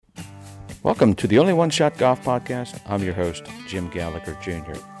Welcome to the Only One Shot Golf Podcast. I'm your host, Jim Gallagher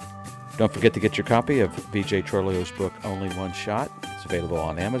Jr. Don't forget to get your copy of VJ Troilio's book, Only One Shot. It's available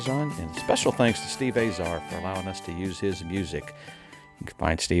on Amazon. And special thanks to Steve Azar for allowing us to use his music. You can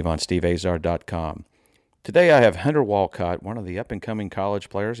find Steve on steveazar.com. Today I have Hunter Walcott, one of the up-and-coming college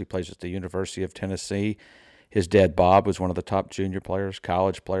players. He plays at the University of Tennessee. His dad, Bob, was one of the top junior players,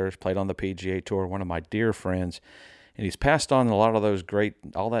 college players, played on the PGA Tour, one of my dear friends. And he's passed on a lot of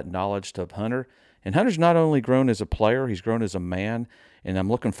all that knowledge to Hunter. And Hunter's not only grown as a player, he's grown as a man. And I'm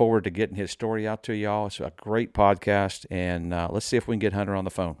looking forward to getting his story out to y'all. It's a great podcast. And let's see if we can get Hunter on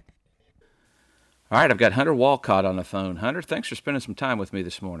the phone. All right, I've got Hunter Walcott on the phone. Hunter, thanks for spending some time with me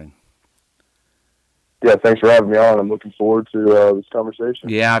this morning. Yeah, thanks for having me on. I'm looking forward to this conversation.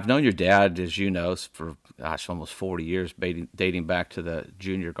 Yeah, I've known your dad, as you know, for, almost 40 years, dating back to the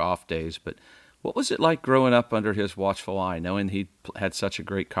junior golf days. But what was it like growing up under his watchful eye, knowing he had such a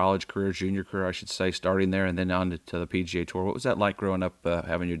great college career, junior career, I should say, starting there and then on to the PGA Tour? What was that like growing up,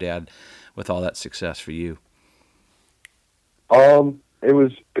 having your dad with all that success for you? It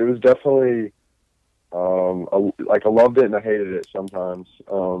was definitely I loved it and I hated it sometimes.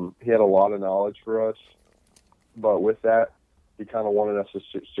 He had a lot of knowledge for us, but with that, he kind of wanted us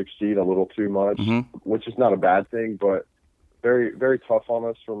to succeed a little too much, which is not a bad thing, but very, very tough on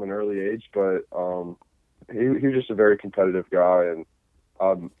us from an early age. But he was just a very competitive guy, and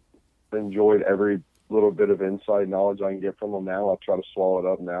I've enjoyed every little bit of inside knowledge I can get from him now. I try to swallow it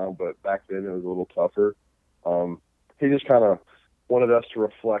up now, but back then it was a little tougher. He just kind of wanted us to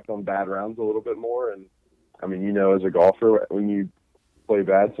reflect on bad rounds a little bit more. And I mean, you know, as a golfer, when you play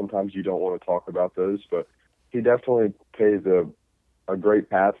bad, sometimes you don't want to talk about those, but he definitely paved a great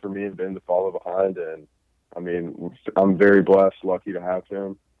path for me and Ben to follow behind. And I mean, I'm very blessed, lucky to have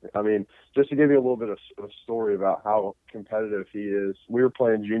him. I mean, just to give you a little bit of a story about how competitive he is, we were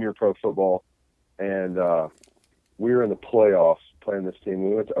playing junior pro football, and we were in the playoffs playing this team.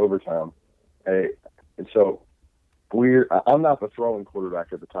 We went to overtime. And so I'm not the throwing quarterback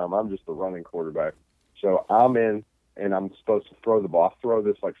at the time. I'm just the running quarterback. So I'm in, and I'm supposed to throw the ball. I throw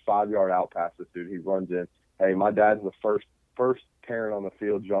this 5-yard out past this dude. He runs in. Hey, my dad's the first parent on the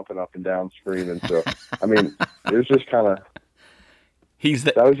field jumping up and down screaming. So, I mean, it was just kind of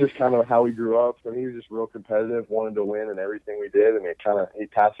that was just kind of how he grew up. And he was just real competitive, wanted to win in everything we did, and he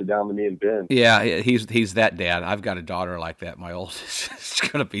passed it down to me and Ben. Yeah, he's that dad. I've got a daughter like that. My oldest is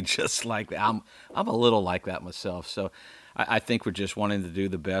going to be just like that. I'm a little like that myself. So I think we're just wanting to do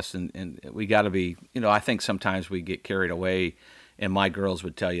the best, and we got to be. You know, I think sometimes we get carried away, and my girls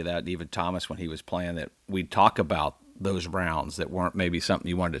would tell you that. Even Thomas, when he was playing, that we'd talk about those rounds that weren't maybe something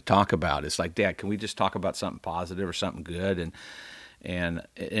you wanted to talk about. It's like, Dad, can we just talk about something positive or something good? And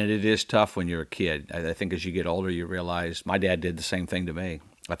it is tough when you're a kid. I think as you get older, you realize, my dad did the same thing to me.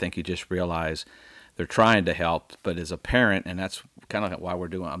 I think you just realize they're trying to help, but as a parent, and that's kind of why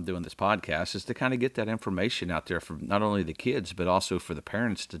I'm doing this podcast, is to kind of get that information out there for not only the kids, but also for the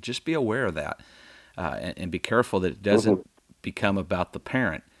parents to just be aware of that and be careful that it doesn't become about the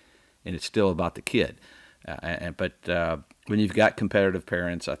parent and it's still about the kid. But when you've got competitive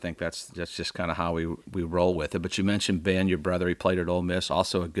parents, I think that's just kind of how we roll with it. But you mentioned Ben, your brother. He played at Ole Miss,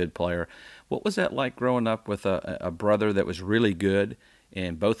 also a good player. What was that like growing up with a brother that was really good?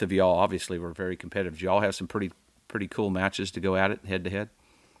 And both of y'all obviously were very competitive. Did y'all have some pretty cool matches to go at it head to head?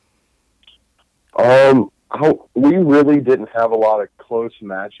 We really didn't have a lot of close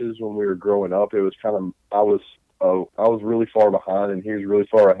matches when we were growing up. It was kind of I was really far behind and he was really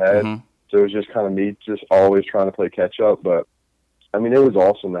far ahead. Mm-hmm. So it was just kind of me just always trying to play catch up. But, I mean, it was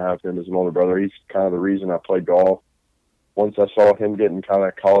awesome to have him as an older brother. He's kind of the reason I played golf. Once I saw him getting kind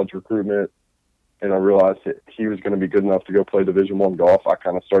of college recruitment and I realized that he was going to be good enough to go play Division I golf, I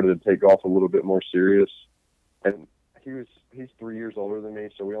kind of started to take golf a little bit more serious. And he's 3 years older than me,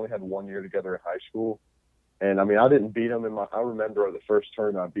 so we only had 1 year together in high school. And, I mean, I didn't beat him. I remember the first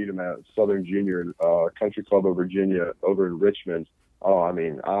tournament I beat him at Southern Junior Country Club of Virginia over in Richmond. Oh, I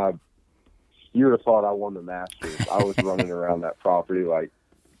mean, you would have thought I won the Masters. I was running around that property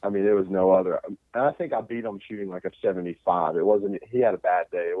it was no other. And I think I beat him shooting a 75. He had a bad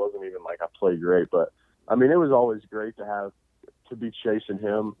day. It wasn't even like I played great. But, I mean, it was always great to be chasing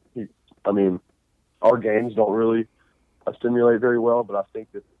him. Our games don't really stimulate very well, but I think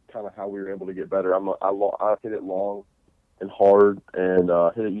that's kind of how we were able to get better. I hit it long and hard and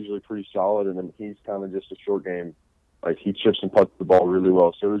hit it usually pretty solid, and then he's kind of just a short game. He chips and putts the ball really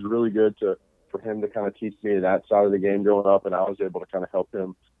well. So it was really good for him to kind of teach me that side of the game growing up, and I was able to kind of help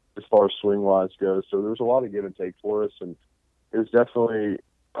him as far as swing-wise goes. So there was a lot of give and take for us, and it was definitely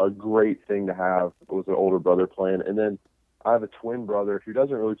a great thing to have with an older brother playing. And then I have a twin brother who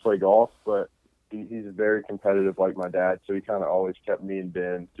doesn't really play golf, but he's very competitive like my dad. So he kind of always kept me and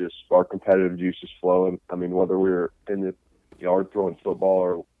Ben, just our competitive juices flowing. I mean, whether we were in the yard throwing football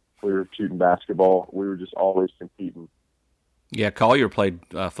or we were shooting basketball, we were just always competing. Yeah, Collier played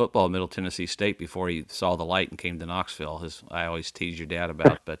football at Middle Tennessee State before he saw the light and came to Knoxville. I always tease your dad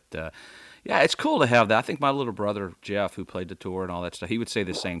about, but yeah, it's cool to have that. I think my little brother Jeff, who played the tour and all that stuff, he would say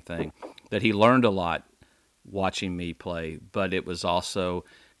the same thing, that he learned a lot watching me play, but it was also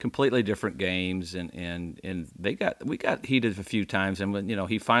completely different games, and we got heated a few times, and when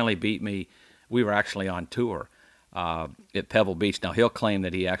he finally beat me, we were actually on tour at Pebble Beach. Now, he'll claim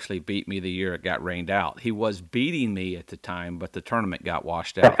that he actually beat me the year it got rained out. He was beating me at the time, but the tournament got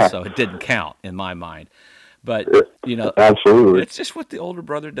washed out, so it didn't count in my mind. But, Absolutely. it's just what the older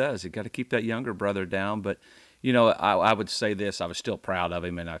brother does. You got to keep that younger brother down. But, I would say this. I was still proud of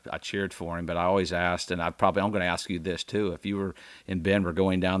him, and I cheered for him, but I always asked, and I'm going to ask you this too. If you were in Ben were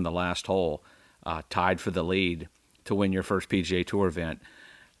going down the last hole, tied for the lead to win your first PGA Tour event,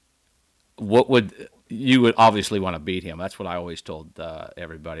 you would obviously want to beat him. That's what I always told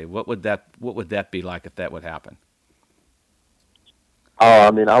everybody. What would that be like if that would happen?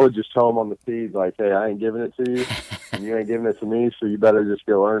 I mean, I would just tell him on the feed, like, hey, I ain't giving it to you, and you ain't giving it to me, so you better just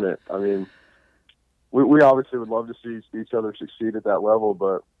go earn it. I mean, we obviously would love to see each other succeed at that level,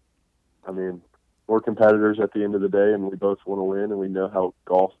 but, I mean, we're competitors at the end of the day, and we both want to win, and we know how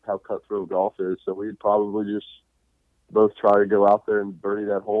cutthroat golf is, so we'd probably just both try to go out there and birdie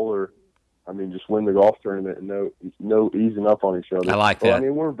that hole, or, I mean, just win the golf tournament and no easing up on each other. I like that. Well, I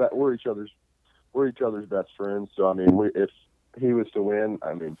mean, we're each other's best friends, so, I mean, if he was to win,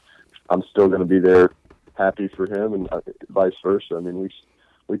 I mean, I'm still going to be there, happy for him, and vice versa. I mean,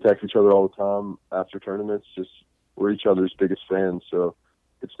 we text each other all the time after tournaments. Just we're each other's biggest fans, so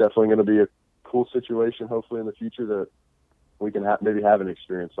it's definitely going to be a cool situation. Hopefully, in the future, that we can maybe have an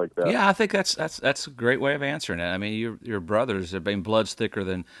experience like that. Yeah, I think that's a great way of answering it. I mean, your brothers have been blood's thicker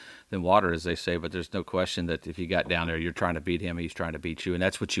than water, as they say, but there's no question that if you got down there, you're trying to beat him, he's trying to beat you, and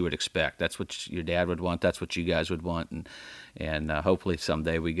that's what you would expect. That's what your dad would want. That's what you guys would want, and hopefully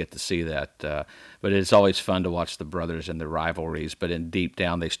someday we get to see that. But it's always fun to watch the brothers and the rivalries, but in deep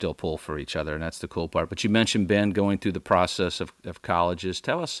down they still pull for each other, and that's the cool part. But you mentioned Ben going through the process of colleges.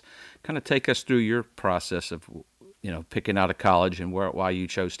 Take us through your process of picking out a college and why you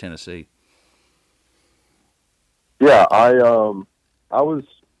chose Tennessee. Yeah, I was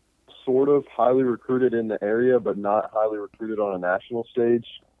sort of highly recruited in the area, but not highly recruited on a national stage.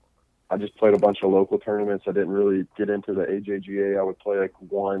 I just played a bunch of local tournaments. I didn't really get into the AJGA. I would play like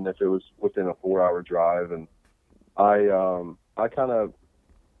one if it was within a 4-hour drive, and I kind of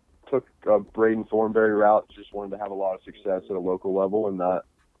took a Braden Thornberry route. Just wanted to have a lot of success at a local level, and not.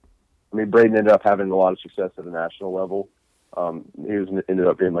 I mean, Braden ended up having a lot of success at a national level. He ended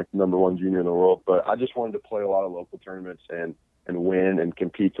up being like number one junior in the world, but I just wanted to play a lot of local tournaments and win and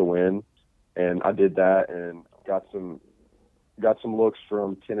compete to win. And I did that and got some looks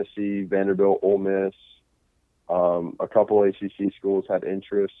from Tennessee, Vanderbilt, Ole Miss. A couple ACC schools had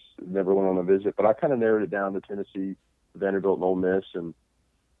interest, never went on a visit, but I kind of narrowed it down to Tennessee, Vanderbilt, and Ole Miss. And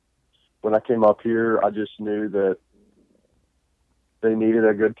when I came up here, I just knew that they needed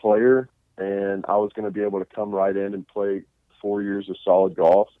a good player, and I was going to be able to come right in and play 4 years of solid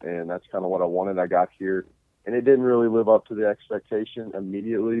golf, and that's kind of what I wanted. I got here, and it didn't really live up to the expectation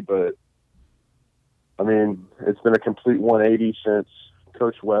immediately, but, I mean, it's been a complete 180 since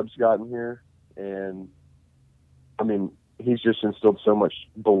Coach Webb's gotten here, and, I mean, he's just instilled so much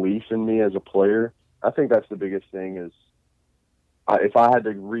belief in me as a player. I think that's the biggest thing is if I had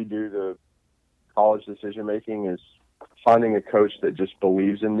to redo the college decision-making is finding a coach that just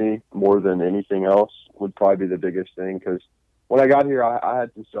believes in me more than anything else would probably be the biggest thing. Because when I got here, I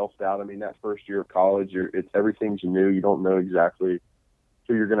had some self-doubt. I mean, that first year of college, everything's new. You don't know exactly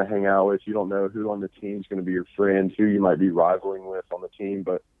who you're going to hang out with. You don't know who on the team is going to be your friend, who you might be rivaling with on the team.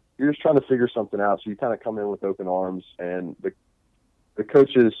 But you're just trying to figure something out. So you kind of come in with open arms. And the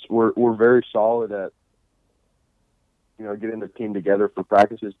coaches were very solid at, getting the team together for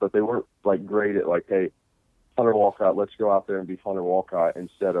practices, but they weren't like great at like, hey, Hunter Walcott, let's go out there and be Hunter Walcott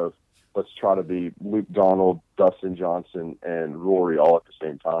instead of let's try to be Luke Donald, Dustin Johnson, and Rory all at the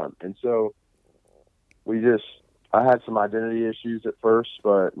same time. And so I had some identity issues at first,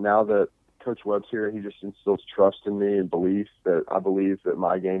 but now that Coach Webb's here, he just instills trust in me and belief that I believe that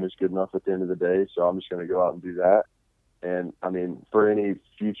my game is good enough at the end of the day. So I'm just going to go out and do that. And I mean, for any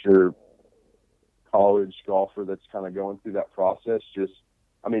future college golfer that's kind of going through that process,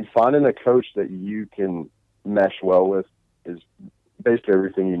 finding a coach that you can mesh well with is basically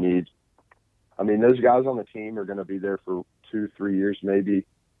everything you need. I mean, those guys on the team are going to be there for 2-3 years maybe,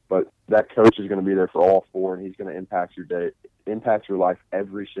 but that coach is going to be there for all 4, and he's going to impact your day, impact your life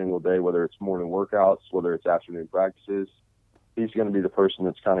every single day, whether it's morning workouts, whether it's afternoon practices. He's going to be the person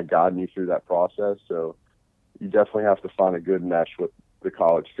that's kind of guiding you through that process. So you definitely have to find a good mesh with the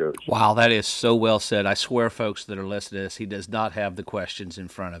college coach. Wow, that is so well said. I swear, folks that are listening to this, he does not have the questions in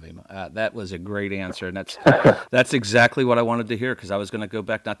front of him. That was a great answer, and that's exactly what I wanted to hear, because I was going to go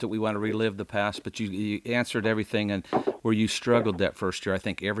back, not that we want to relive the past, but you answered everything, and where you struggled that first year. I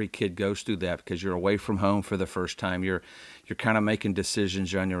think every kid goes through that because you're away from home for the first time. You're kind of making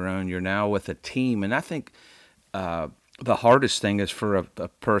decisions on your own. You're now with a team, and I think the hardest thing is for a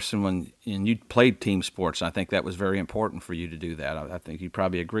person and you played team sports. And I think that was very important for you to do that. I think you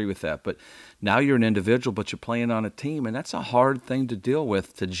probably agree with that. But now you're an individual, but you're playing on a team, and that's a hard thing to deal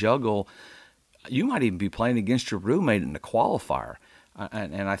with, to juggle. You might even be playing against your roommate in the qualifier.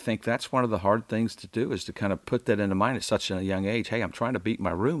 And I think that's one of the hard things to do, is to kind of put that into mind at such a young age. Hey, I'm trying to beat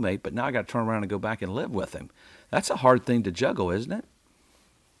my roommate, but now I got to turn around and go back and live with him. That's a hard thing to juggle, isn't it?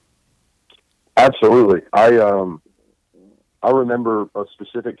 Absolutely. I remember a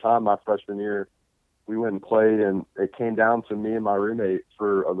specific time my freshman year, we went and played, and it came down to me and my roommate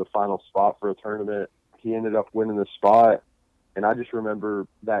for the final spot for a tournament. He ended up winning the spot, and I just remember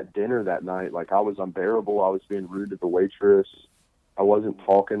that dinner that night. Like, I was unbearable. I was being rude to the waitress. I wasn't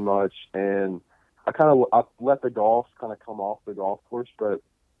talking much, and I let the golf kind of come off the golf course. But,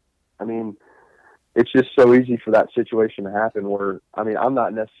 I mean, it's just so easy for that situation to happen where, I mean, I'm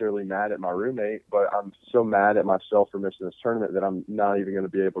not necessarily mad at my roommate, but I'm so mad at myself for missing this tournament that I'm not even going to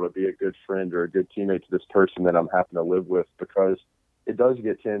be able to be a good friend or a good teammate to this person that I'm having to live with, because it does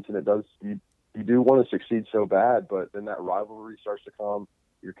get tense, and you do want to succeed so bad, but then that rivalry starts to come.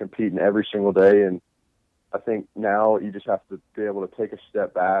 You're competing every single day. And I think now you just have to be able to take a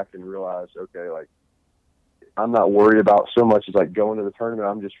step back and realize, okay, like, I'm not worried about so much as like going to the tournament.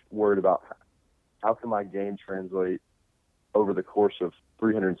 I'm just worried about how can my game translate over the course of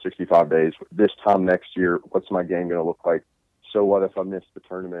 365 days? This time next year, what's my game going to look like? So what if I miss the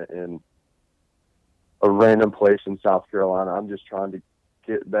tournament in a random place in South Carolina? I'm just trying to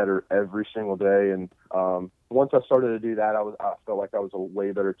get better every single day. And once I started to do that, I felt like I was a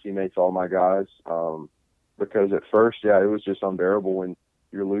way better teammate to all my guys. Because at first, it was just unbearable when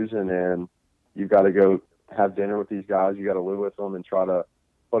you're losing and you've got to go have dinner with these guys. You got to live with them and try to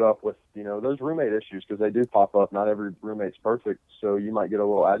put up with, those roommate issues, because they do pop up. Not every roommate's perfect, so you might get a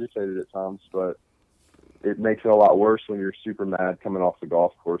little agitated at times, but it makes it a lot worse when you're super mad coming off the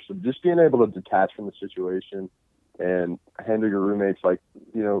golf course. So just being able to detach from the situation and handle your roommates like,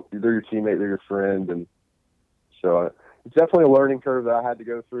 they're your teammate, they're your friend. And so it's definitely a learning curve that I had to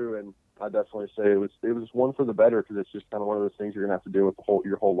go through, and I definitely say it was one for the better, because it's just kind of one of those things you're going to have to deal with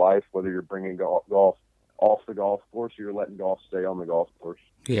your whole life, whether you're bringing golf off the golf course or you're letting golf stay on the golf course.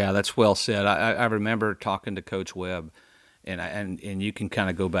 Yeah, that's well said. I remember talking to Coach Webb, and you can kind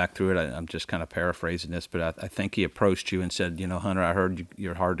of go back through it. I'm just kind of paraphrasing this, but I think he approached you and said, Hunter, I heard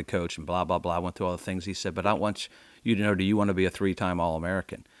you're hard to coach and blah, blah, blah. I went through all the things he said, but I want you to know, do you want to be a 3-time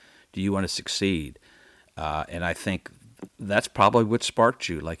All-American? Do you want to succeed? And I think that's probably what sparked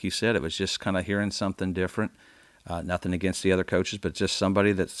you. Like you said, it was just kind of hearing something different. Nothing against the other coaches, but just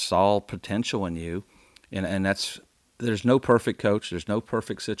somebody that saw potential in you. And there's no perfect coach, there's no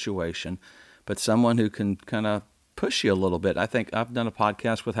perfect situation, but someone who can kind of push you a little bit. I think I've done a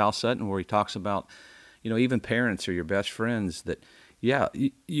podcast with Hal Sutton where he talks about, even parents are your best friends. That,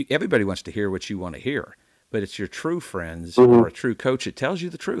 everybody wants to hear what you want to hear, but it's your true friends or a true coach that tells you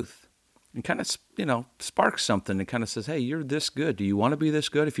the truth and kind of, sparks something and kind of says, hey, you're this good. Do you want to be this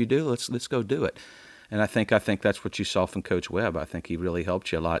good? If you do, let's go do it. And I think that's what you saw from Coach Webb. I think he really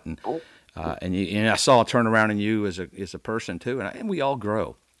helped you a lot. And I saw a turnaround in you as a person too, and we all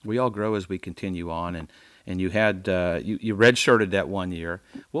grow. We all grow as we continue on. And you had you redshirted that 1 year.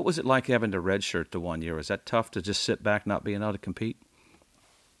 What was it like having to redshirt the 1 year? Was that tough to just sit back, not being able to compete?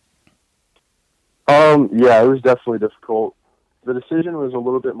 Yeah, it was definitely difficult. The decision was a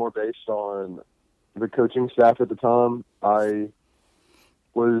little bit more based on the coaching staff at the time. I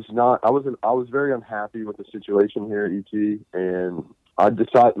was very unhappy with the situation here at UT, and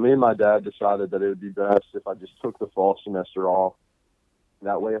me and my dad decided that it would be best if I just took the fall semester off.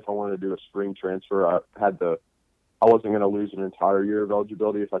 That way, if I wanted to do a spring transfer, I wasn't going to lose an entire year of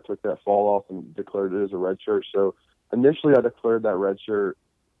eligibility if I took that fall off and declared it as a redshirt. So initially, I declared that redshirt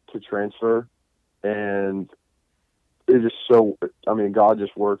to transfer, and it just God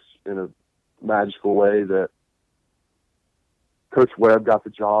just works in a magical way that Coach Webb got the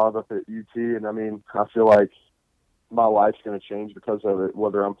job up at UT, and I feel like my life's going to change because of it,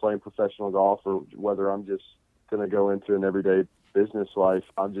 whether I'm playing professional golf or whether I'm just going to go into an everyday business life.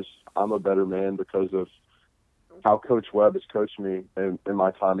 I'm a better man because of how Coach Webb has coached me in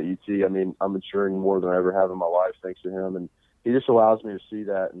my time at UT. I mean, I'm maturing more than I ever have in my life thanks to him, and he just allows me to see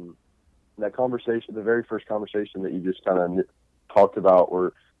that. And that conversation, the very first conversation that you just kind of talked about,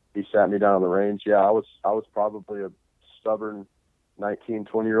 where he sat me down on the range. Yeah, I was probably a stubborn 19,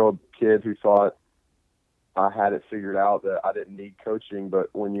 20-year-old kid who thought I had it figured out, that I didn't need coaching. But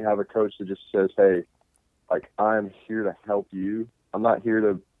when you have a coach that just says, hey, like, I'm here to help you. I'm not here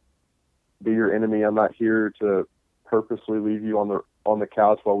to be your enemy. I'm not here to purposely leave you on the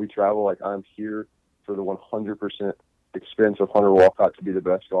couch while we travel. Like, I'm here for the 100% expense of Hunter Walcott to be the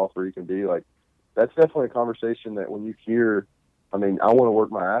best golfer he can be. Like, that's definitely a conversation that when you hear, I mean, I want to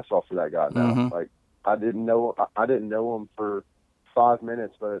work my ass off for that guy now. Mm-hmm. Like, I didn't know him for 5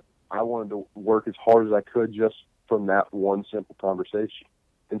 minutes, but I wanted to work as hard as I could just from that one simple conversation.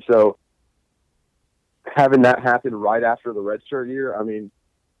 And so having that happen right after the redshirt year, I mean,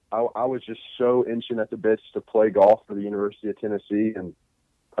 I was just so itching at the bits to play golf for the University of Tennessee. And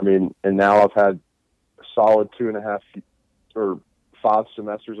I mean, and now I've had a solid 2.5 or 5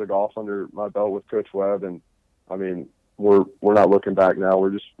 semesters of golf under my belt with Coach Webb. And I mean, we're not looking back now.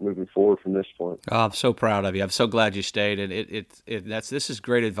 We're just moving forward from this point. Oh, I'm so proud of you. I'm so glad you stayed. And this is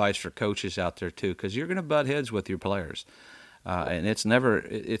great advice for coaches out there too, because you're going to butt heads with your players. And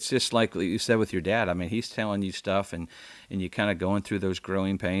it's just like you said with your dad. I mean, he's telling you stuff and you kind of going through those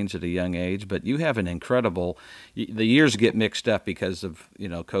growing pains at a young age, but you have an incredible, the years get mixed up because of,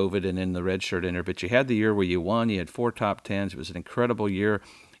 COVID and then the redshirt in there, but you had the year where you won, you had 4 top 10s. It was an incredible year,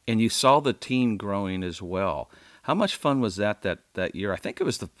 and you saw the team growing as well. How much fun was that year? I think it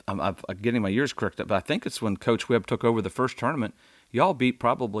was I'm getting my years correct, but I think it's when Coach Webb took over the first tournament. Y'all beat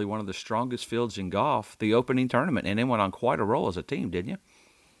probably one of the strongest fields in golf, the opening tournament, and then went on quite a roll as a team, didn't you?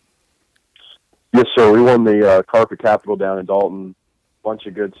 Yes, sir. We won the Carpet Capital down in Dalton. Bunch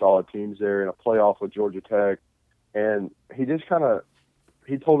of good, solid teams there in a playoff with Georgia Tech. And he just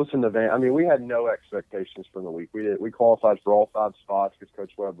he told us in the van. I mean, we had no expectations from the week. We qualified for all 5 spots because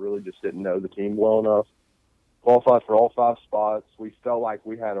Coach Webb really just didn't know the team well enough. Qualified for all 5 spots. We felt like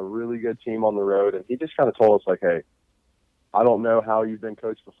we had a really good team on the road, and he just kind of told us, like, hey, I don't know how you've been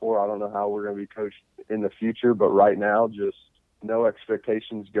coached before. I don't know how we're going to be coached in the future, but right now, just no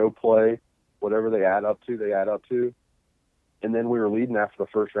expectations. Go play. Whatever they add up to, they add up to. And then we were leading after the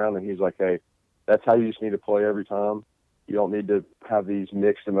first round, and he's like, hey, that's how you just need to play every time. You don't need to have these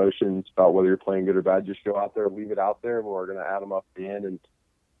mixed emotions about whether you're playing good or bad. Just go out there, leave it out there, and we're going to add them up at the end. And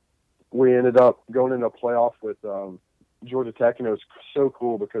we ended up going into a playoff with Georgia Tech, and it was so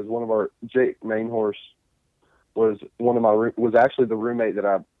cool because one of our, Jake Mainhorse, was actually the roommate that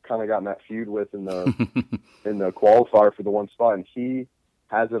I kind of got in that feud with in the in the qualifier for the 1 spot, and he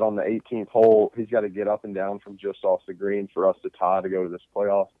has it on the 18th hole. He's got to get up and down from just off the green for us to tie to go to this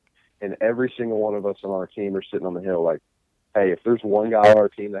playoff. And every single one of us on our team are sitting on the hill like, hey, if there's one guy on our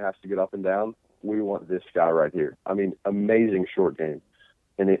team that has to get up and down, we want this guy right here. I mean, amazing short game.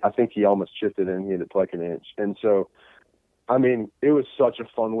 And I think he almost chipped it in. He hit it like an inch. And so, I mean, it was such a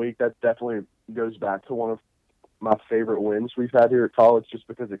fun week. That definitely goes back to one of my favorite wins we've had here at college, just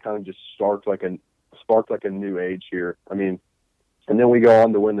because it kind of just sparked like a new age here. I mean, and then we go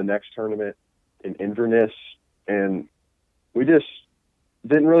on to win the next tournament in Inverness, and we just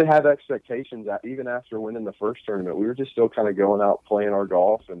didn't really have expectations even after winning the first tournament. We were just still kind of going out playing our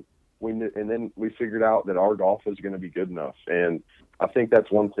golf, and then we figured out that our golf was going to be good enough. And I think that's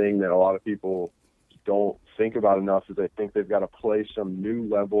one thing that a lot of people don't think about enough, is they think they've got to play some new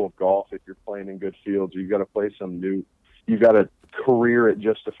level of golf if you're playing in good fields. You've got to play you've got to career it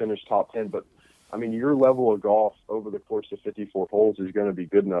just to finish top 10. But I mean, your level of golf over the course of 54 holes is going to be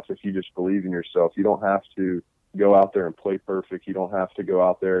good enough if you just believe in yourself. You don't have to go out there and play perfect. You don't have to go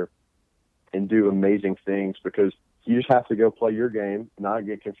out there and do amazing things, because you just have to go play your game, not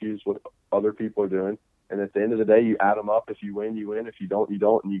get confused with what other people are doing. And at the end of the day, you add them up. If you win, you win. If you don't, you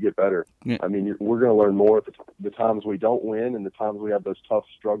don't, and you get better. Yeah. I mean, we're going to learn more at the times we don't win and the times we have those tough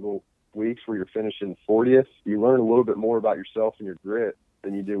struggle weeks where you're finishing 40th. You learn a little bit more about yourself and your grit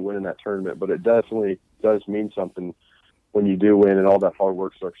than you do winning that tournament. But it definitely does mean something when you do win and all that hard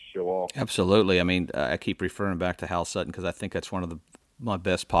work starts to show off. Absolutely. I mean, I keep referring back to Hal Sutton because I think that's one of the my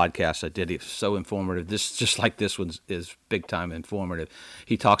best podcasts I did. It's so informative. This just like this one is big time informative.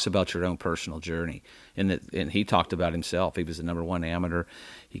 He talks about your own personal journey, and he talked about himself. He was the number one amateur.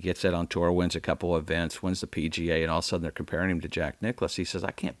 He gets that on tour, wins a couple of events, wins the PGA, and all of a sudden they're comparing him to Jack Nicklaus. He says,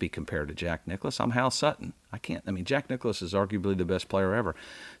 "I can't be compared to Jack Nicklaus. I'm Hal Sutton. I can't. I mean, Jack Nicklaus is arguably the best player ever."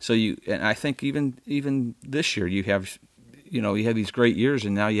 So and I think even this year you have these great years,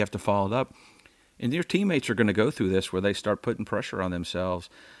 and now you have to follow it up. And your teammates are going to go through this where they start putting pressure on themselves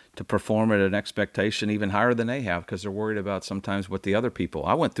to perform at an expectation even higher than they have because they're worried about sometimes what the other people.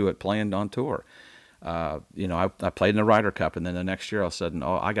 I went through it playing on tour. I played in the Ryder Cup, and then the next year all of a sudden,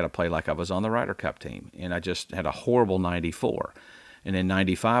 I got to play like I was on the Ryder Cup team. And I just had a horrible 94. And in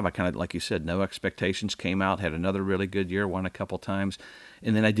 95, I kind of, like you said, no expectations, came out, had another really good year, won a couple times.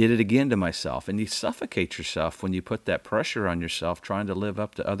 And then I did it again to myself. And you suffocate yourself when you put that pressure on yourself, trying to live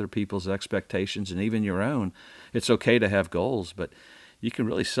up to other people's expectations and even your own. It's okay to have goals, but you can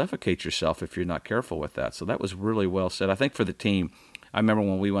really suffocate yourself if you're not careful with that. So that was really well said. I think for the team, I remember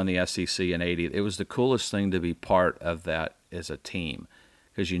when we won the SEC in 80, it was the coolest thing to be part of that as a team.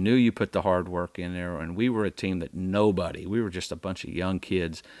 Because you knew you put the hard work in there, and we were a team that we were just a bunch of young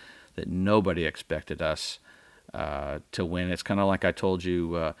kids that nobody expected us to win. It's kind of like I told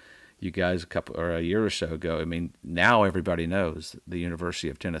you, you guys a year or so ago. I mean, now everybody knows the University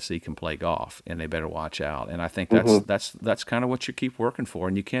of Tennessee can play golf, and they better watch out. And I think that's kind of what you keep working for,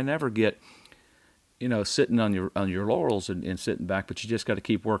 and you can never get sitting on your laurels and sitting back, but you just got to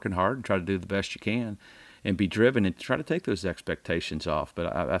keep working hard and try to do the best you can. And be driven and try to take those expectations off.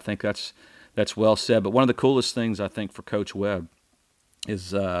 But I think that's well said. But one of the coolest things I think for Coach Webb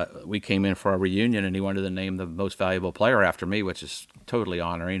is we came in for our reunion and he wanted to name the most valuable player after me, which is totally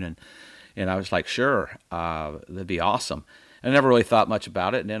honoring. And I was like, sure, that'd be awesome. And I never really thought much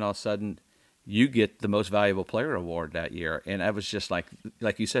about it. And then all of a sudden, you get the most valuable player award that year. And I was just like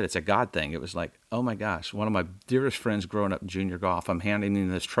you said, it's a God thing. It was like, oh my gosh, one of my dearest friends growing up in junior golf, I'm handing him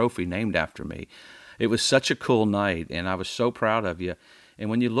this trophy named after me. It was such a cool night, and I was so proud of you.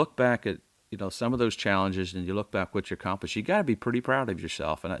 And when you look back at some of those challenges, and you look back what you accomplished, you got to be pretty proud of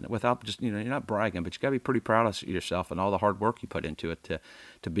yourself. And without just you're not bragging, but you got to be pretty proud of yourself and all the hard work you put into it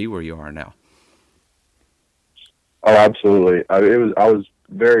to be where you are now. Oh, absolutely. I was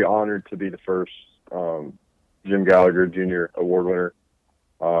very honored to be the first Jim Gallagher Jr. award winner.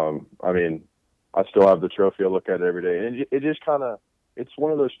 I mean, I still have the trophy. I look at it every day, and it just kind of. It's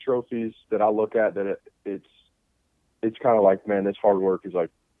one of those trophies that I look at that it's kind of like, man, this hard work is like,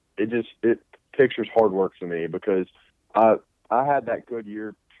 it pictures hard work to me because I had that good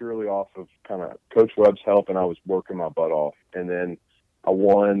year purely off of kind of Coach Webb's help, and I was working my butt off. And then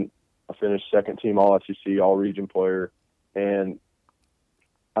I finished second team all SEC, all region player. And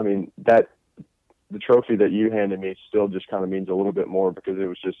I mean, the trophy that you handed me still just kind of means a little bit more because it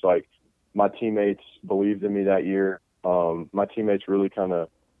was just like my teammates believed in me that year. My teammates really kind of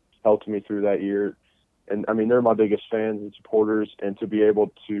helped me through that year. And I mean, they're my biggest fans and supporters, and to be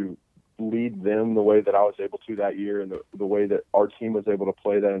able to lead them the way that I was able to that year and the way that our team was able to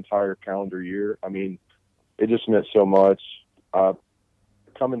play that entire calendar year, I mean, it just meant so much.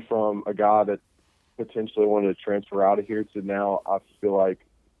 Coming from a guy that potentially wanted to transfer out of here to now, I feel like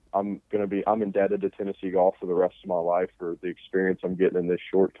I'm indebted to Tennessee Golf for the rest of my life for the experience I'm getting in this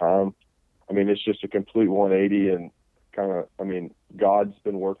short time. I mean, it's just a complete 180 and God's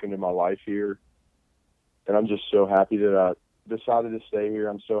been working in my life here, and I'm just so happy that I decided to stay here.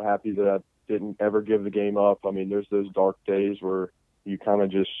 I'm so happy that I didn't ever give the game up. I mean, there's those dark days where you kind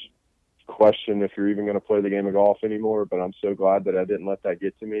of just question if you're even going to play the game of golf anymore, but I'm so glad that I didn't let that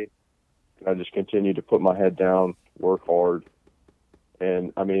get to me. I just continued to put my head down, work hard,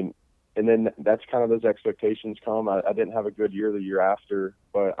 and then that's kind of those expectations come. I didn't have a good year the year after,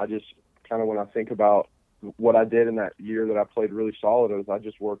 but I just kind of, when I think about what I did in that year that I played really solid, I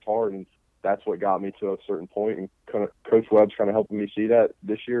just worked hard, and that's what got me to a certain point. And kind of Coach Webb's kind of helping me see that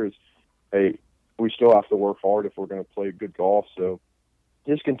this year is, hey, we still have to work hard if we're going to play good golf. So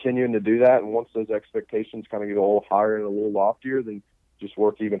just continuing to do that, and once those expectations kind of get a little higher and a little loftier, then just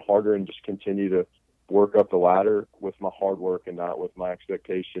work even harder and just continue to work up the ladder with my hard work and not with my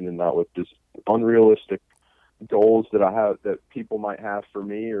expectation and not with just unrealistic goals that I have that people might have for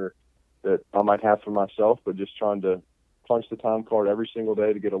me or that I might have for myself, but just trying to punch the time card every single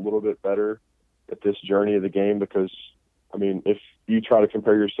day to get a little bit better at this journey of the game. Because, I mean, if you try to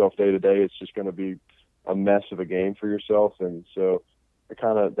compare yourself day to day, it's just going to be a mess of a game for yourself. And so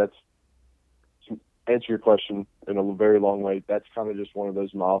that's to answer your question in a very long way. That's kind of just one of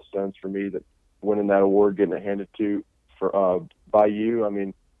those milestones for me, that winning that award, getting it handed to by you. I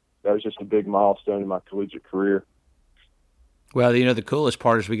mean, that was just a big milestone in my collegiate career. Well, the coolest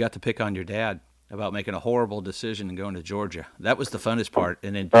part is we got to pick on your dad about making a horrible decision and going to Georgia. That was the funnest part.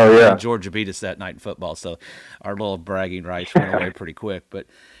 And then, Oh yeah, Georgia beat us that night in football, so our little bragging rights went away pretty quick. But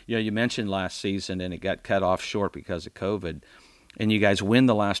you mentioned last season, and it got cut off short because of COVID. And you guys win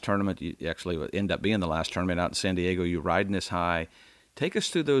the last tournament. You actually end up being the last tournament out in San Diego. You riding this high. Take us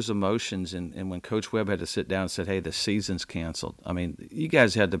through those emotions, and when Coach Webb had to sit down and said, "Hey, the season's canceled." I mean, you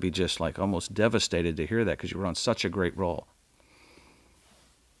guys had to be just like almost devastated to hear that because you were on such a great roll.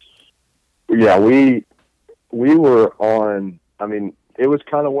 yeah. We were on. I mean, it was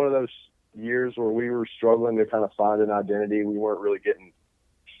kind of one of those years where we were struggling to kind of find an identity. We weren't really getting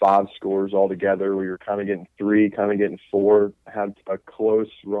 5 scores altogether. We were kind of getting 3, kind of getting 4. Had a close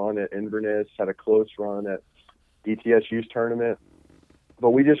run at Inverness. Had a close run at ETSU's tournament.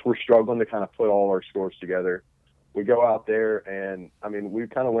 But we just were struggling to kind of put all our scores together. We go out there, and, I mean, we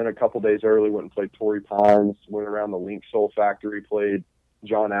kind of went a couple days early, went and played Torrey Pines, went around the Link Soul Factory, played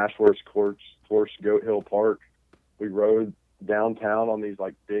John Ashworth's course, Goat Hill Park. We rode downtown on these,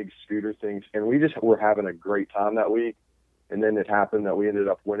 like, big scooter things, and we just were having a great time that week. And then it happened that we ended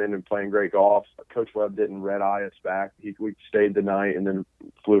up winning and playing great golf. Coach Webb didn't red-eye us back. We stayed the night and then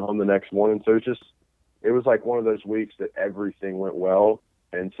flew home the next morning. So it was like one of those weeks that everything went well.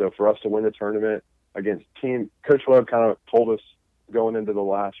 And so for us to win the tournament against Coach Webb kind of told us going into the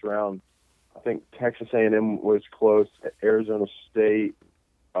last round, I think Texas A&M was close, Arizona State,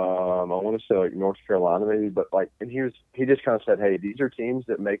 I want to say like North Carolina maybe, but and he just kind of said, hey, these are teams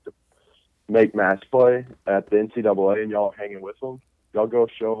that make match play at the NCAA, and y'all are hanging with them. Y'all go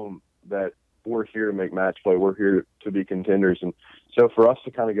show them that we're here to make match play. We're here to be contenders. And so for us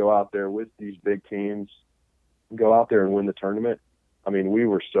to kind of go out there with these big teams, go out there and win the tournament, I mean, we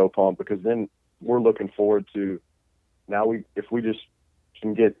were so pumped because then we're looking forward to now if we just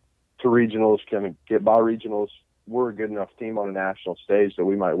can get to regionals, can get by regionals, we're a good enough team on a national stage that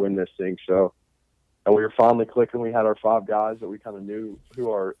we might win this thing. So, and we were finally clicking. We had our 5 guys that we kind of knew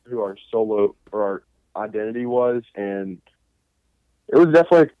who our solo or our identity was, and it was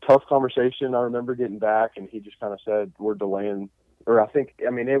definitely a tough conversation. I remember getting back, and he just kind of said, "We're delaying." Or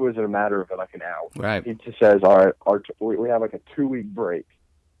it was in a matter of like an hour. Right. He just says, "All right, we have like a 2-week break."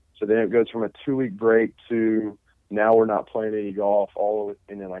 So then it goes from a 2-week break to now we're not playing any golf all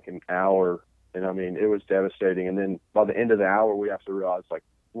in like an hour. And I mean, it was devastating. And then by the end of the hour, we have to realize like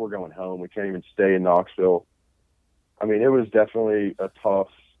we're going home. We can't even stay in Knoxville. I mean, it was definitely a tough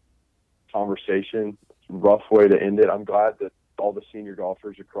conversation, rough way to end it. I'm glad that all the senior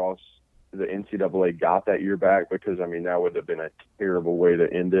golfers across the NCAA got that year back because, I mean, that would have been a terrible way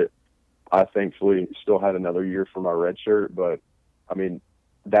to end it. I thankfully still had another year for my red shirt, but, I mean,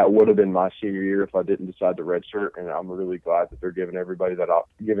 that would have been my senior year if I didn't decide to redshirt, and I'm really glad that they're giving everybody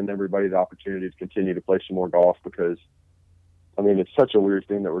the opportunity to continue to play some more golf because, I mean, it's such a weird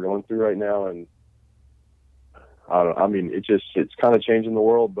thing that we're going through right now, and it's kind of changing the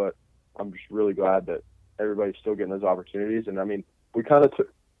world, but I'm just really glad that everybody's still getting those opportunities. And I mean, we kind of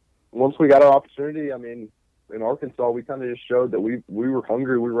once we got our opportunity, I mean, in Arkansas, we kind of just showed that we were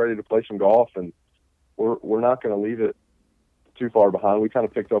hungry, we were ready to play some golf, and we're not going to leave it too far behind. We kind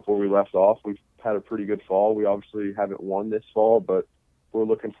of picked up where we left off. We've had a pretty good fall. We obviously haven't won this fall, but we're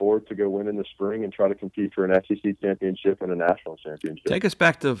looking forward to go win in the spring and try to compete for an SEC championship and a national championship. Take us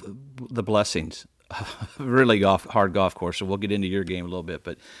back to the blessings. Really hard golf course, so we'll get into your game a little bit,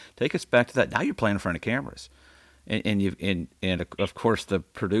 but take us back to that. Now you're playing in front of cameras. And of course the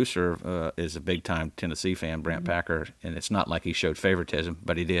producer is a big time Tennessee fan, Brant Packer, and it's not like he showed favoritism,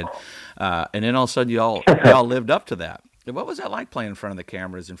 but he did. And then all of a sudden y'all lived up to that. What was that like playing in front of the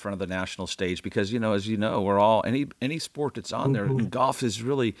cameras, in front of the national stage? Because as you know, we're all any sport that's on there. And golf is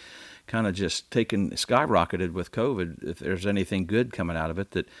really kind of just skyrocketed with COVID. If there's anything good coming out of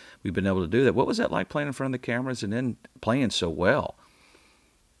it, that we've been able to do that. What was that like playing in front of the cameras and then playing so well?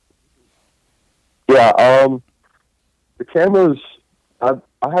 Yeah. The cameras, I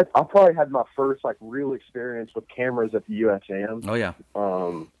probably had my first like real experience with cameras at the USAM. Oh yeah.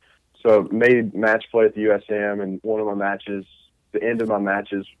 So made match play at the USAM, and one of my matches, the end of my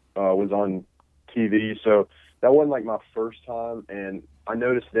matches, was on TV. So that wasn't like my first time, and I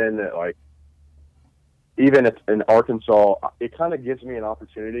noticed then that like even in Arkansas, it kind of gives me an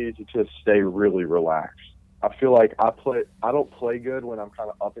opportunity to just stay really relaxed. I feel like I don't play good when I'm kind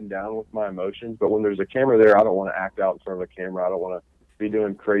of up and down with my emotions, but when there's a camera there, I don't want to act out in front of a camera. I don't want to be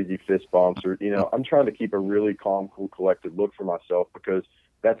doing crazy fist bumps or, I'm trying to keep a really calm, cool, collected look for myself because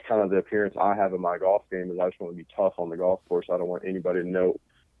that's kind of the appearance I have in my golf game is I just want to be tough on the golf course. I don't want anybody to know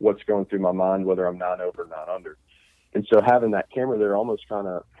what's going through my mind, whether I'm 9 over or 9 under. And so having that camera there almost kind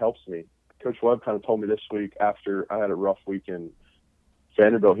of helps me Coach Webb kind of told me this week after I had a rough week in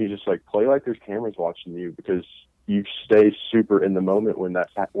Vanderbilt, he's just like, play like there's cameras watching you because you stay super in the moment when that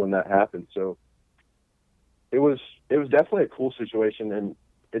happens. So it was definitely a cool situation, and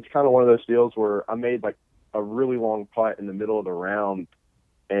it's kind of one of those deals where I made like a really long putt in the middle of the round,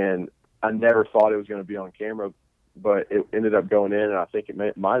 and I never thought it was going to be on camera, but it ended up going in, and I think it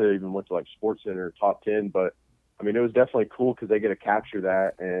might have even went to like SportsCenter top 10. But I mean, it was definitely cool because they get to capture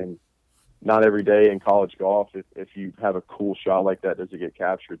that, and not every day in college golf, if you have a cool shot like that, does it get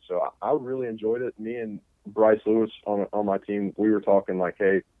captured. So I really enjoyed it. Me and Bryce Lewis on my team, we were talking like,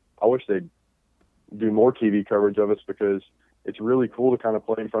 hey, I wish they'd do more TV coverage of us because it's really cool to kind of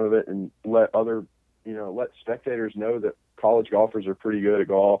play in front of it and let spectators know that college golfers are pretty good at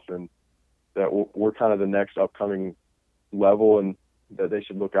golf and that we're kind of the next upcoming level and that they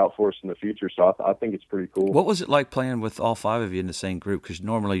should look out for us in the future. So I think it's pretty cool. What was it like playing with all five of you in the same group? Because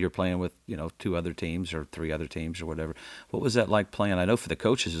normally you're playing with, two other teams or three other teams or whatever. What was that like playing? I know for the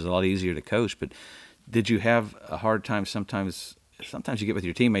coaches it's a lot easier to coach, but did you have a hard time sometimes? Sometimes you get with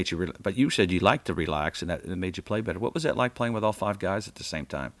your teammates, but you said you like to relax and that it made you play better. What was that like playing with all five guys at the same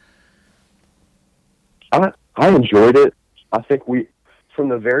time? I enjoyed it. I think from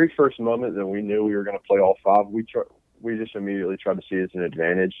the very first moment that we knew we were going to play all five, we just immediately tried to see it as an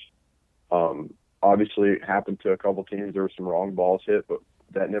advantage. Obviously, it happened to a couple teams. There were some wrong balls hit, but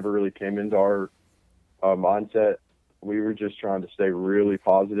that never really came into our mindset. We were just trying to stay really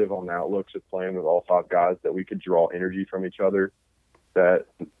positive on the outlooks of playing with all five guys, that we could draw energy from each other, that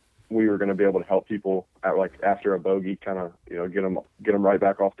we were going to be able to help people after a bogey, kind of, get them right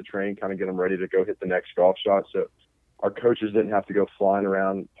back off the train, kind of get them ready to go hit the next golf shot. So our coaches didn't have to go flying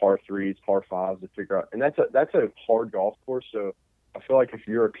around par threes, par fives to figure out. And that's a hard golf course. So I feel like if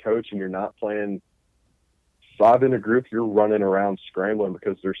you're a coach and you're not playing five in a group, you're running around scrambling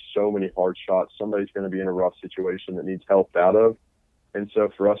because there's so many hard shots. Somebody's going to be in a rough situation that needs help out of. And so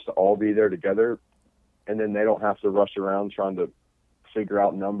for us to all be there together, and then they don't have to rush around trying to figure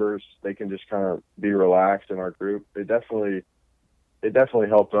out numbers, they can just kind of be relaxed in our group. It definitely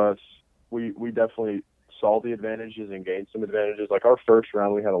helped us. We definitely saw the advantages and gained some advantages. Like our first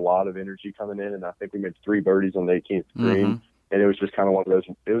round, we had a lot of energy coming in, and I think we made 3 birdies on the 18th green. Mm-hmm. And it was just kind of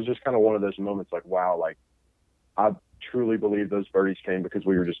one of those moments like, wow, like I truly believe those birdies came because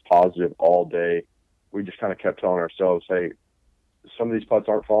we were just positive all day. We just kind of kept telling ourselves, hey, some of these putts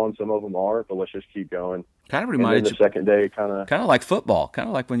aren't falling, some of them are, but let's just keep going. Kind of reminded you the second day, kind of like football, kind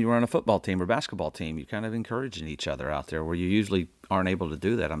of like when you were on a football team or basketball team. You kind of encouraging each other out there where you usually aren't able to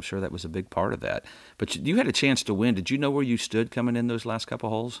do that. I'm sure that was a big part of that. But you had a chance to win. Did you know where you stood coming in those last couple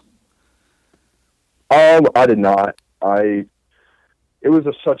holes? I did not. It was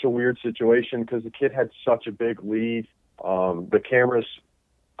such a weird situation because the kid had such a big lead. The cameras,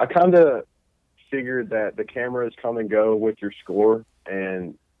 I kind of figured that the cameras come and go with your score,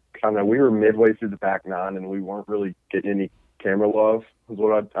 and kind of we were midway through the back nine and we weren't really getting any camera love, is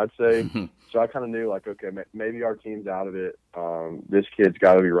what I'd say. So I kind of knew, like, okay, maybe our team's out of it. This kid's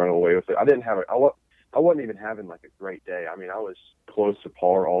got to be running away with it. I wasn't even having like a great day. I mean, I was close to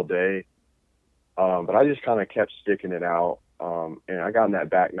par all day, but I just kind of kept sticking it out. And I got in that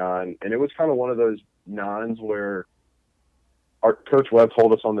back nine, and it was kind of one of those nines where our Coach Webb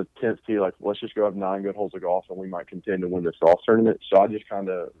told us on the 10th tee, like, let's just go have 9 good holes of golf and we might contend to win this golf tournament. So I just kind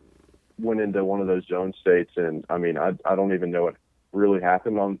of went into one of those zone states. And I mean, I don't even know what really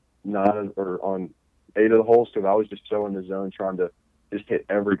happened on 9 or on 8 of the holes, because I was just so in the zone trying to just hit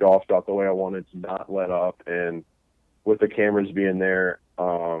every golf shot the way I wanted to, not let up. And with the cameras being there,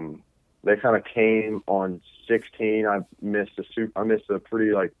 they kind of came on 16. I missed a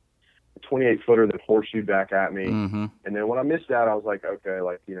pretty like 28-footer that horseshoed back at me. Mm-hmm. And then when I missed that, I was like, okay,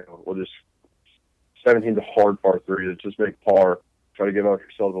 like, we'll just 17's a hard par 3. Let's just make par, try to give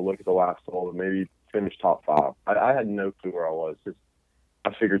ourselves a look at the last hole and maybe finish top 5. I had no clue where I was.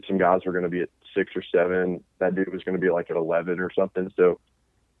 I figured some guys were going to be at 6 or 7. That dude was going to be like at 11 or something. So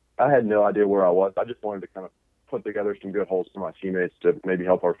I had no idea where I was. I just wanted to kind of put together some good holes for my teammates to maybe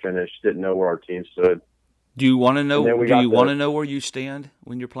help our finish. Didn't know where our team stood. Do you want to know? Want to know where you stand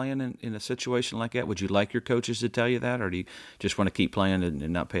when you're playing in a situation like that? Would you like your coaches to tell you that, or do you just want to keep playing and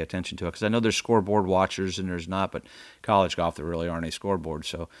not pay attention to it? Because I know there's scoreboard watchers and there's not, but college golf there really aren't any scoreboards.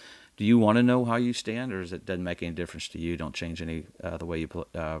 So, do you want to know how you stand, or it doesn't make any difference to you? Don't change any the way you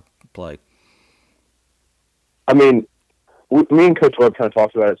play. I mean, me and Coach Webb kind of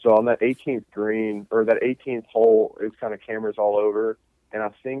talked about it. So on that 18th green, or that 18th hole, it's kind of cameras all over, and I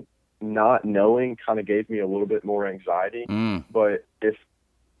think not knowing kind of gave me a little bit more anxiety. But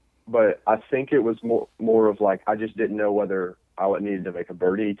I think it was more of like, I just didn't know whether needed to make a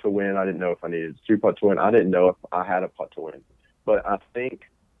birdie to win. I didn't know if I needed a 2-putt to win. I didn't know if I had a putt to win. But I think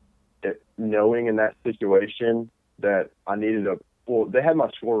that knowing in that situation that I needed they had my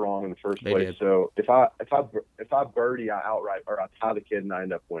score wrong in the first place. Did. So if I birdie, I outright, or I tie the kid and I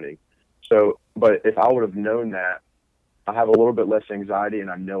end up winning. So, but if I would have known that, I have a little bit less anxiety and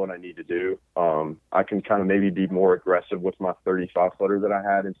I know what I need to do. I can kind of maybe be more aggressive with my 35 footer that I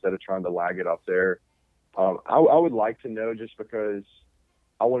had instead of trying to lag it up there. I would like to know, just because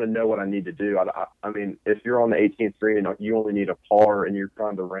I want to know what I need to do. I mean, if you're on the 18th green and you only need a par and you're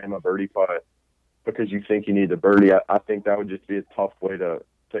trying to ram a birdie putt because you think you need the birdie, I think that would just be a tough way to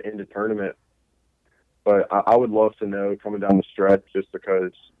end a tournament. But I would love to know coming down the stretch, just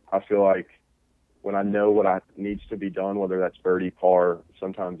because I feel like when I know what needs to be done, whether that's birdie, par,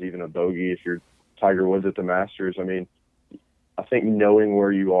 sometimes even a bogey if you're Tiger Woods at the Masters, I mean, I think knowing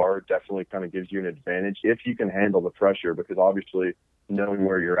where you are definitely kind of gives you an advantage if you can handle the pressure, because obviously knowing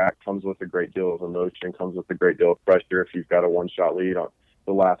where you're at comes with a great deal of emotion, comes with a great deal of pressure. If you've got a one-shot lead on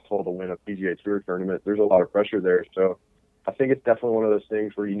the last hole to win a PGA Tour tournament, there's a lot of pressure there. So I think it's definitely one of those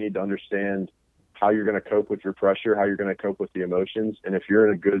things where you need to understand how you're going to cope with your pressure, how you're going to cope with the emotions. And if you're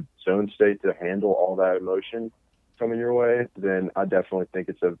in a good zone state to handle all that emotion coming your way, then I definitely think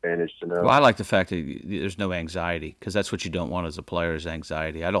it's an advantage to know. Well, I like the fact that there's no anxiety, because that's what you don't want as a player, is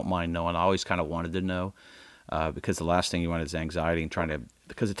anxiety. I don't mind knowing. I always kind of wanted to know, because the last thing you want is anxiety and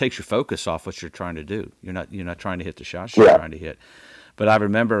because it takes your focus off what you're trying to do. You're not trying to hit the shots you're trying to hit. But I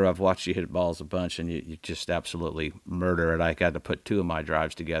remember I've watched you hit balls a bunch, and you just absolutely murder it. I got to put 2 of my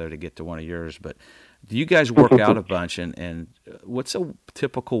drives together to get to one of yours. But do you guys work out a bunch? And what's a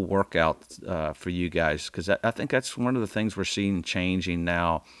typical workout for you guys? Because I think that's one of the things we're seeing changing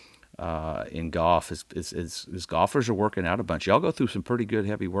now in golf is golfers are working out a bunch. Y'all go through some pretty good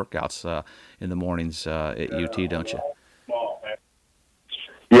heavy workouts in the mornings at UT, don't you?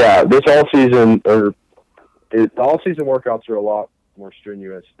 Yeah, the all-season workouts are a lot more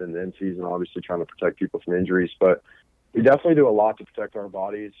strenuous than the in-season, obviously trying to protect people from injuries. But we definitely do a lot to protect our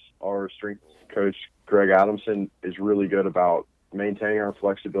bodies. Our strength coach, Greg Adamson, is really good about maintaining our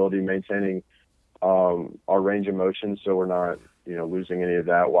flexibility, maintaining our range of motion, so we're not, losing any of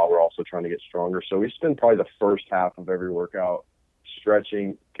that while we're also trying to get stronger. So we spend probably the first half of every workout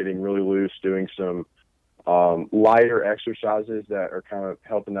stretching, getting really loose, doing some lighter exercises that are kind of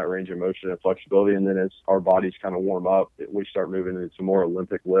helping that range of motion and flexibility. And then as our bodies kind of warm up, we start moving into more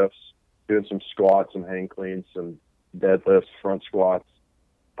Olympic lifts, doing some squats, some hang cleans, some deadlifts, front squats.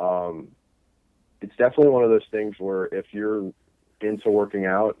 It's definitely one of those things where if you're into working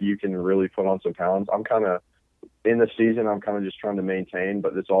out, you can really put on some pounds. I'm kind of in the season, I'm kind of just trying to maintain,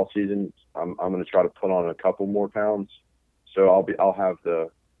 but this all season, I'm going to try to put on a couple more pounds. So I'll have the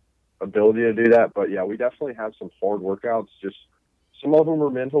ability to do that. But yeah, we definitely have some hard workouts. Just some of them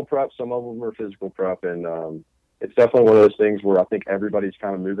are mental prep, some of them are physical prep, and it's definitely one of those things where I think everybody's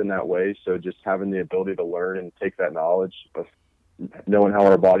kind of moving that way. So just having the ability to learn and take that knowledge of knowing how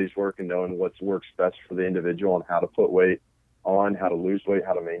our bodies work and knowing what works best for the individual and how to put weight on, how to lose weight,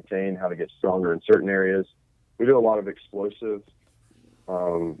 how to maintain, how to get stronger in certain areas. We do a lot of explosive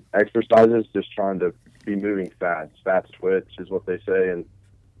exercises, just trying to be moving fast. Fast twitch is what they say, and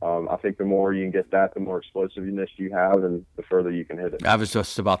I think the more you can get that, the more explosiveness you have, and the further you can hit it. I was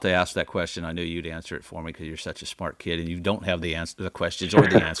just about to ask that question. I knew you'd answer it for me because you're such a smart kid, and you don't have the questions or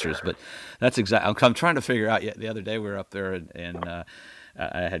the answers. But that's exactly. I'm trying to figure out. The other day we were up there, and I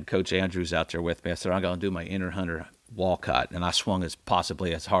had Coach Andrews out there with me. I said, I'm going to do my inner Hunter Walcott, and I swung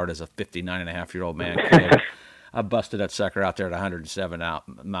possibly as hard as a 59.5-year-old man could. I busted that sucker out there at 107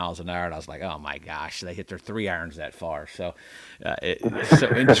 miles an hour, and I was like, oh, my gosh, they hit their 3 irons that far. So so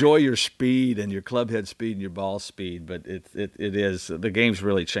enjoy your speed and your club head speed and your ball speed, but it is – the game's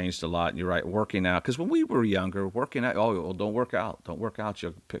really changed a lot, and you're right, working out. Because when we were younger, working out, don't work out. Don't work out.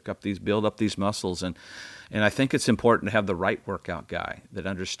 You'll build up these muscles. And I think it's important to have the right workout guy that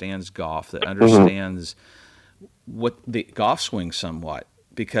understands golf, that understands what the golf swing somewhat.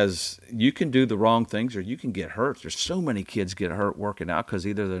 Because you can do the wrong things or you can get hurt. There's so many kids get hurt working out because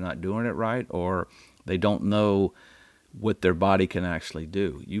either they're not doing it right or they don't know what their body can actually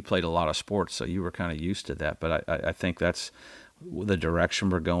do. You played a lot of sports, so you were kind of used to that. But I think that's the direction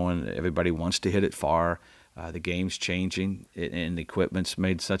we're going. Everybody wants to hit it far. The game's changing, and the equipment's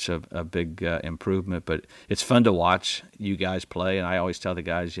made such a big improvement. But it's fun to watch you guys play. And I always tell the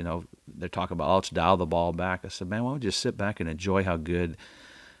guys, they're talking about, let's dial the ball back. I said, man, why don't we just sit back and enjoy how good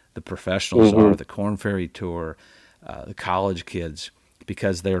the professionals are, the Korn Ferry Tour, the college kids,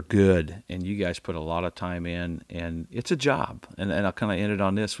 because they're good, and you guys put a lot of time in, and it's a job. And I'll kind of end it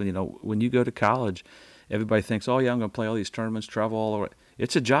on this: when you go to college, everybody thinks, oh yeah, I'm going to play all these tournaments, travel all over.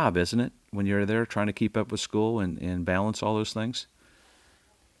 It's a job, isn't it? When you're there trying to keep up with school and balance all those things.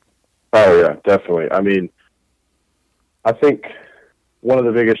 Oh yeah, definitely. I mean, I think one of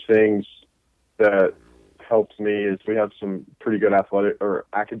the biggest things that helps me is we have some pretty good athletic or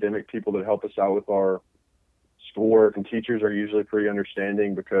academic people that help us out with our schoolwork, and teachers are usually pretty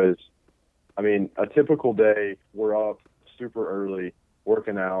understanding because, I mean, a typical day, we're up super early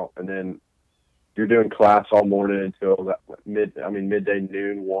working out, and then you're doing class all morning until that midday,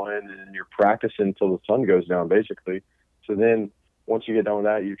 noon, 1, and then you're practicing until the sun goes down, basically. So then once you get done with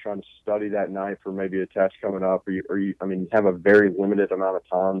that, you're trying to study that night for maybe a test coming up, or you have a very limited amount of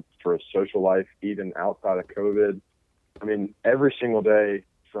time for a social life, even outside of COVID. I mean, every single day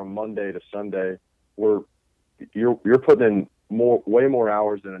from Monday to Sunday, you're putting in way more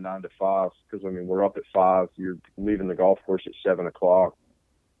hours than a 9 to 5, because I mean, we're up at 5, you're leaving the golf course at 7 o'clock.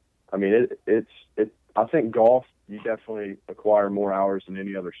 I mean, I think golf, you definitely acquire more hours than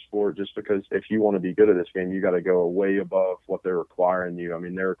any other sport, just because if you want to be good at this game, you got to go way above what they're requiring you. I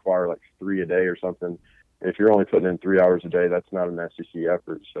mean, they require like 3 a day or something. If you're only putting in 3 hours a day, that's not an SEC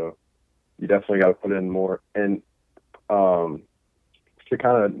effort. So you definitely got to put in more. And to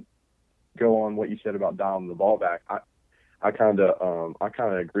kind of go on what you said about dialing the ball back, I kind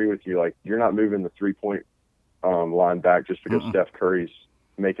of agree with you. Like, you're not moving the 3-point line back just because Steph Curry's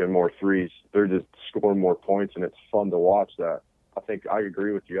making more threes. They're just scoring more points, and it's fun to watch that. I think I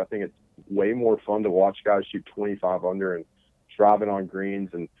agree with you. I think it's way more fun to watch guys shoot 25 under and driving on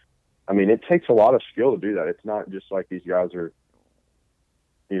greens. And I mean, it takes a lot of skill to do that. It's not just like these guys are,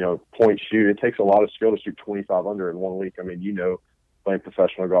 point shoot. It takes a lot of skill to shoot 25 under in one week. I mean, playing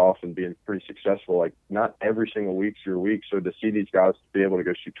professional golf and being pretty successful, like, not every single week's your week. So to see these guys be able to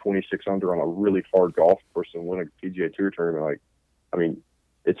go shoot 26 under on a really hard golf course and win a PGA Tour tournament, like, I mean,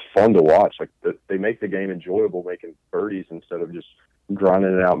 it's fun to watch. Like, they make the game enjoyable, making birdies instead of just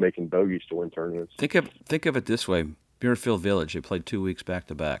grinding it out, making bogeys to win tournaments. Think of it this way: Muirfield Village. They played 2 weeks back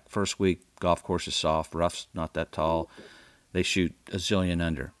to back. First week, golf course is soft, rough's not that tall. They shoot a zillion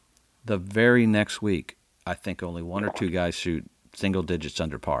under. The very next week, I think only 1 or 2 guys shoot single digits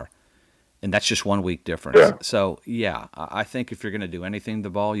under par, and that's just 1 week difference. Yeah. So yeah, I think if you're going to do anything to the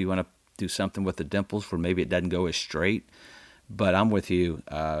ball, you want to do something with the dimples where maybe it doesn't go as straight. But I'm with you.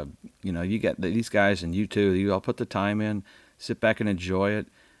 You got these guys, and you too. You all put the time in, sit back and enjoy it.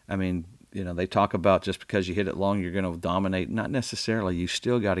 I mean, they talk about just because you hit it long, you're going to dominate. Not necessarily. You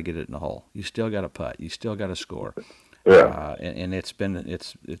still got to get it in the hole. You still got to putt. You still got to score. Yeah. And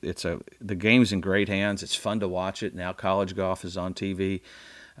the game's in great hands. It's fun to watch it. Now college golf is on TV.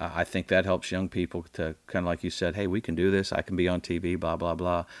 I think that helps young people to kind of, like you said, hey, we can do this. I can be on TV, blah, blah,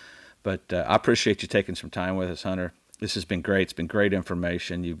 blah. But I appreciate you taking some time with us, Hunter. This has been great. It's been great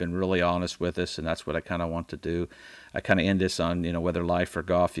information. You've been really honest with us, and that's what I kind of want to do. I kind of end this on, whether life or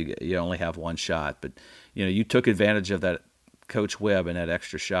golf, you only have one shot. But, you took advantage of that Coach Webb and that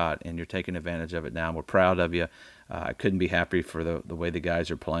extra shot, and you're taking advantage of it now. We're proud of you. I couldn't be happy for the way the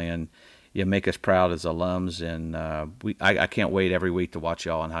guys are playing. You make us proud as alums, and I can't wait every week to watch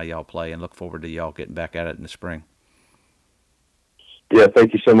y'all and how y'all play, and look forward to y'all getting back at it in the spring. Yeah,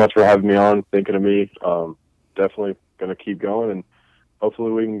 thank you so much for having me on, thinking of me. Definitely going to keep going, and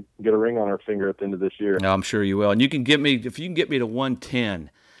hopefully we can get a ring on our finger at the end of this year. No, I'm sure you will. And if you can get me to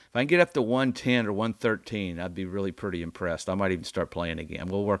 110, if I can get up to 110 or 113, I'd be really pretty impressed. I might even start playing again.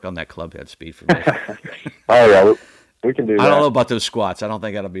 We'll work on that club head speed for me. Oh, yeah, we can do that. I don't know about those squats. I don't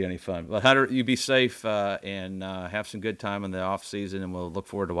think that'll be any fun. But Hunter, you be safe and have some good time in the off season, and we'll look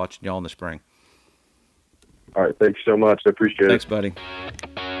forward to watching y'all in the spring. All right, thanks so much. I appreciate it. Thanks, buddy.